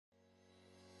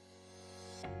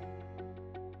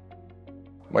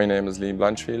My name is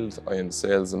Blanchfield. I am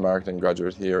Sales and Marketing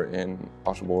graduate here in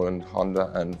Otto Boland,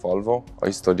 Honda and Volvo. I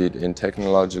studied in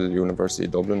Technological University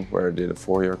Dublin, where I did a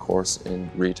 4-year course in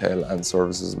Retail and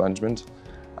Services Management,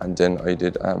 and then I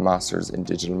did a Master's in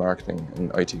Digital Marketing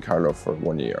in IT Carlow for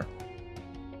 1 year.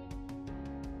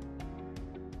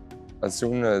 As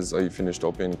soon as I finished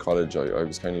up in college, I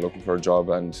was kind of looking for a job,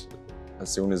 and as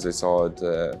soon as I saw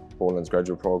the Boland's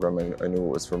graduate programme, I knew it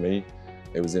was for me.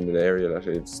 It was in the area that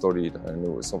I had studied, and I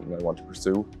knew it was something I wanted to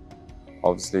pursue.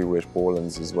 Obviously with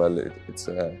Boland's as well, it's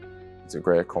a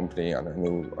great company, and I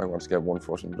knew I wanted to get one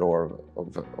foot in the door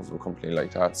of a company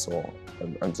like that, so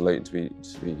I'm delighted to be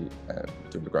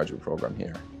doing the graduate programme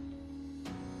here.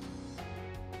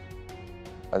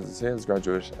 As a sales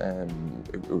graduate,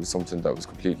 it was something that was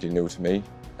completely new to me.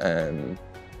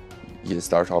 You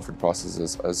start off with the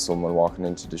process as someone walking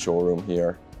into the showroom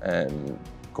here and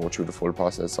go through the full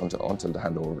process until they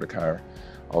hand over the car.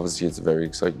 Obviously, it's a very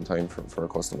exciting time for a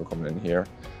customer coming in here,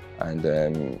 and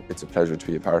it's a pleasure to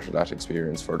be a part of that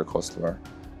experience for the customer.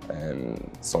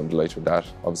 So I'm delighted with that.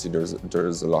 Obviously,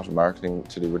 there's a lot of marketing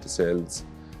to do with the sales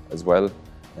as well,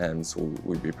 so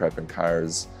we'll be prepping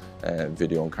cars,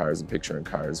 videoing cars and picturing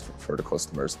cars for the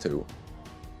customers too.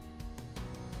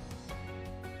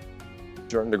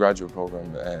 During the graduate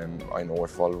programme, I know at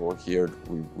Volvo here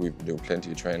we do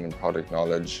plenty of training, product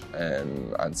knowledge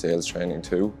and sales training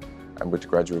too. And with the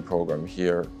graduate programme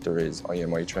here, there is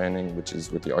IMI training, which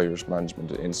is with the Irish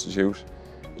Management Institute,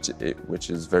 which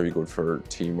is very good for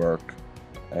teamwork,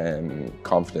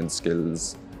 confidence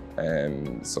skills.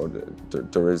 So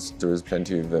there is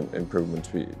plenty of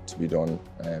improvement to be done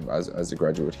as a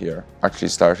graduate here. Actually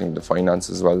starting the finance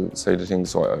as well side of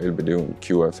things, so I'll be doing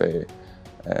QFA.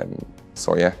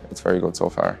 So yeah, it's very good so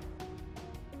far.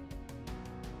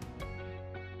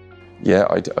 Yeah,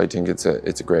 I think it's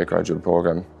a great graduate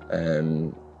programme.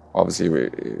 Obviously,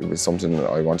 it was something that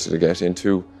I wanted to get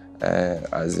into,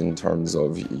 as in terms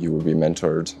of you will be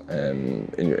mentored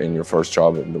in your first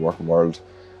job in the working world.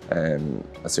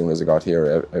 As soon as I got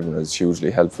here, everyone was hugely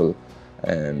helpful,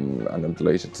 and I'm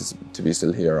delighted to be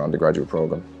still here on the graduate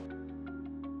programme.